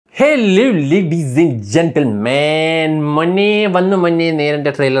Hello ladies and gentlemen. Money vannu money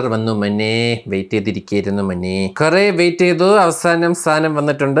നേരന്റെ trailer വന്നു money wait ചെയ്തിരിക്കുന്നു money കുറേ wait ചെയ്തു അവസാനം സാധനം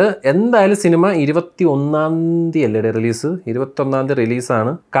വന്നിട്ടുണ്ട് എന്തായാലും സിനിമ 21-ാം തീയതി അല്ലേ റിലീസ് 21-ാം തീയതി റിലീസ്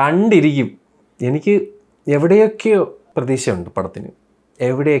ആണ് കണ്ടിരിക്കും എനിക്ക് എവിടെയൊക്കെയോ പ്രതീക്ഷയുണ്ട് പടത്തിന്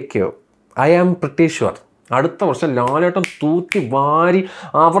എവിടെയൊക്കെയോ ഐ ആം പ്രിറ്റി ഷുവർ അടുത്ത വർഷം ലാലേട്ടൻ തൂത്തി വാരി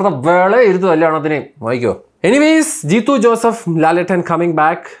അവരുടെ വേള ഇരുതു കല്യാണത്തിന് വായിക്കോ Anyways, Jeetu Joseph Laletan coming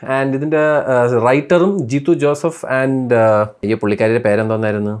back and ഇതിന്റെ റൈറ്ററും ജീത്തു ജോസഫ് ആൻഡ് ഈ പുള്ളിക്കാരിയുടെ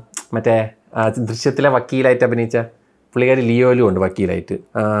പേരെന്തോന്നായിരുന്നു മറ്റേ ദൃശ്യത്തിലെ വക്കീലായിട്ട് അഭിനയിച്ച പുള്ളിക്കാരി ലിയോയിലും ഉണ്ട് വക്കീലായിട്ട്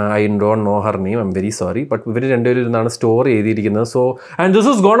I don't know her name I am very sorry but ഇവർ രണ്ടുപേരും ഇരുന്നാണ് സ്റ്റോറി എഴുതിയിരിക്കുന്നത് so and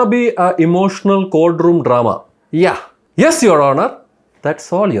this is gonna B emotional called room drama yes your honour that's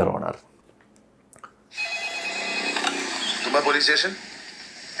all your honour police station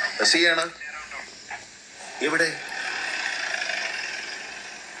എവിടെ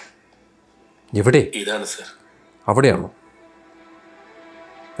എവിടെ ഇതാണ് സർ അവിടെയാണോ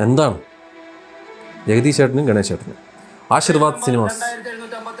എന്താണ് ജഗദീഷ് ചേട്ടനും ഗണേശ് ചേട്ടനും ആശീർവാദ് സിനിമാസ്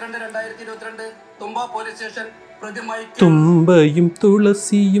തുമ്പയും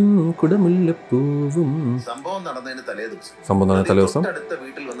തുളസിയും കുടമുല്ലപ്പൂവും സംഭവം നടന്നതിന് തലേദിവസം അടുത്ത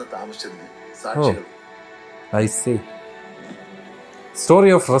വീട്ടിൽ വന്ന് താമസിച്ചതിന് സാക്ഷികൾ I see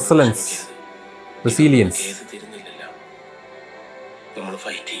story of resilience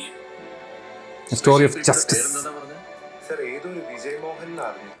story of justice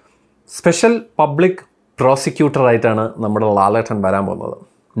special public prosecutor ആയിട്ടാണ് നമ്മുടെ ലാലേട്ടൻ വരാൻ പോകുന്നത്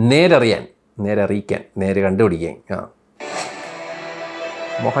നേരറിയിക്കാൻ നേരെ കണ്ടുപിടിക്കാൻ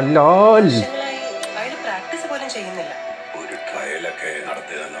മോഹൻലാൽ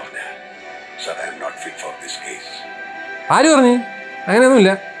ആര് പറഞ്ഞു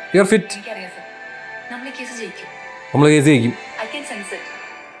അങ്ങനെയൊന്നുമില്ല യു ആർ ഫിറ്റ് നമ്മൾ കേസ് ജയിക്കും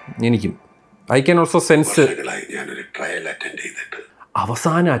എനിക്കും ഐ ക്യാൻ ഓൾസോ സെൻസ്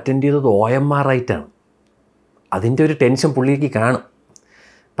അവസാനം അറ്റൻഡ് ചെയ്തത് OMR ആയിട്ടാണ് അതിൻ്റെ ഒരു ടെൻഷൻ പുള്ളിക്ക് കാണും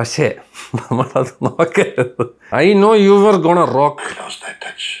പക്ഷേ നമ്മളത് നോക്കരുത് I know U were gonna rock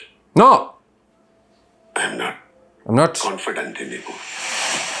no I am not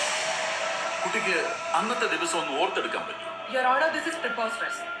അന്നത്തെ ദിവസം ഒന്ന് ഓർത്തെടുക്കാൻ പറ്റും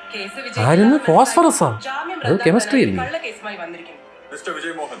ആയിരുന്നു ഫോസ്ഫറസാ അത് കെമിസ്ട്രി അല്ലേ mister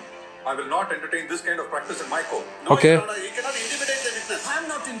Vijay Mohan I will not entertain this kind of practice in my court. Okay. You cannot intimidate the witness. I am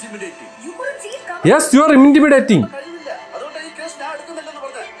not intimidating. You couldn't see it coming. Yes, you are intimidating. അതുകൊണ്ട് ഈ case ഞാൻ എടുക്കുന്നില്ലെന്ന്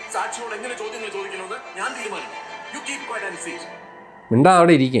പറഞ്ഞ സാക്ഷിയോട് എങ്ങനെ ചോദ്യങ്ങൾ ചോദിക്കണമെന്ന് ഞാൻ തീരുമാനിക്കും. You keep quiet and sit. മിണ്ടാ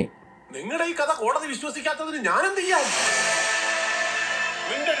അവിടെ ഇരിക്കേ. നിങ്ങളുടെ ഈ കഥ കോടതി വിശ്വസിക്കാത്തതിന് ഞാൻ എന്ത് ചെയ്യാം?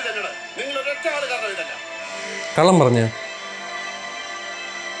 മിണ്ടരുത് നിങ്ങൾ ഒരൊറ്റ ആൾ കാരണം ഇതല്ല. കള്ളം പറഞ്ഞ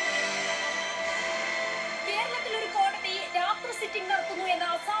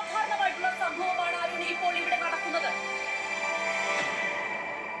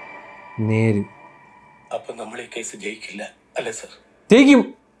നേര് അപ്പൊ നമ്മൾ ഈ കേസ് ജയിക്കില്ല അല്ലേ സർ? ജയിക്കും.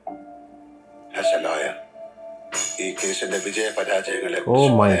 ഈ കേസിന്റെ വിജയ പരാജയങ്ങളെ ഓ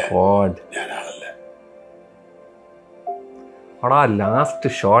മൈ ഗോഡ് ഞാനാണല്ല. അടാ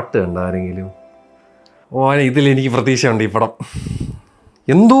ലാസ്റ്റ് ഷോട്ട് കണ്ടാരെങ്കിലും ഇതിലെനിക്ക് പ്രതീക്ഷയുണ്ട് ഈ പടം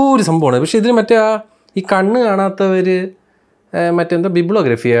എന്തോ ഒരു സംഭവമാണ്. പക്ഷെ ഇതിന് മറ്റേ ഈ കണ്ണ് കാണാത്തവർ മറ്റെന്തോ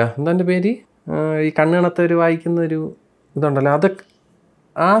ബിബ്ലോഗ്രഫിയാ എന്താ എൻ്റെ പേര് ഈ കണ്ണ് കാണാത്തവർ വായിക്കുന്ന ഒരു ഇതുണ്ടല്ലോ അതൊക്കെ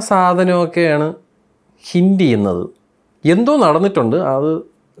ആ സാധനമൊക്കെയാണ് ഹിൻഡ് ചെയ്യുന്നത്. എന്തോ നടന്നിട്ടുണ്ട് അത്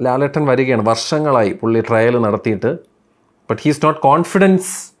ലാലേട്ടൻ വരികയാണ് വർഷങ്ങളായി പുള്ളി ട്രയൽ നടത്തിയിട്ട് ബട്ട് ഹീസ് നോട്ട്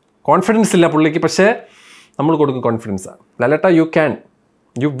കോൺഫിഡൻസ് ഇല്ല പുള്ളിക്ക്. പക്ഷേ നമ്മൾ കൊടുക്കും കോൺഫിഡൻസാണ്. ലാലേട്ട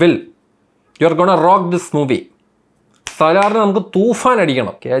you will you are gonna rock this movie. സലാറിന് നമുക്ക് തൂഫാൻ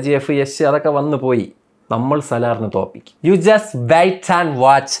അടിക്കണം. KGF യശ് അതൊക്കെ വന്നു പോയി നമ്മൾ സലാറിന് തോപ്പിക്കും. You just wait and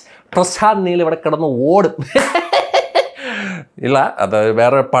watch. Prasad Neil ഇവിടെ കിടന്ന് ഓടും. ഇല്ല അത്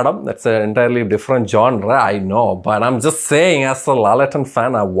വേറെ പടം that's entirely different genre I know but I am just saying as A Lalettan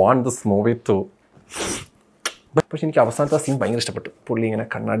fan I want this movie to. പക്ഷെ എനിക്ക് അവസാനത്തെ സീൻ ഭയങ്കര ഇഷ്ടപ്പെട്ടു. പുള്ളി ഇങ്ങനെ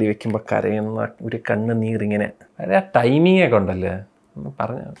കണ്ണാടി വെക്കുമ്പോൾ കരയുന്ന ഒരു കണ്ണ് നീറിങ്ങനെ ആ ടൈമിങ് ഒക്കെ ഉണ്ടല്ലേ എന്ന്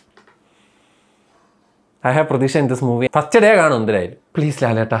പറഞ്ഞാൽ I have പ്രതീക്ഷ in this movie. First day കാണും എന്തായാലും. പ്ലീസ്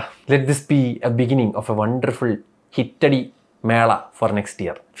ലാലേട്ട let this B A beginning of A wonderful ഹിറ്റടി മേള for next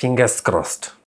year. Fingers crossed.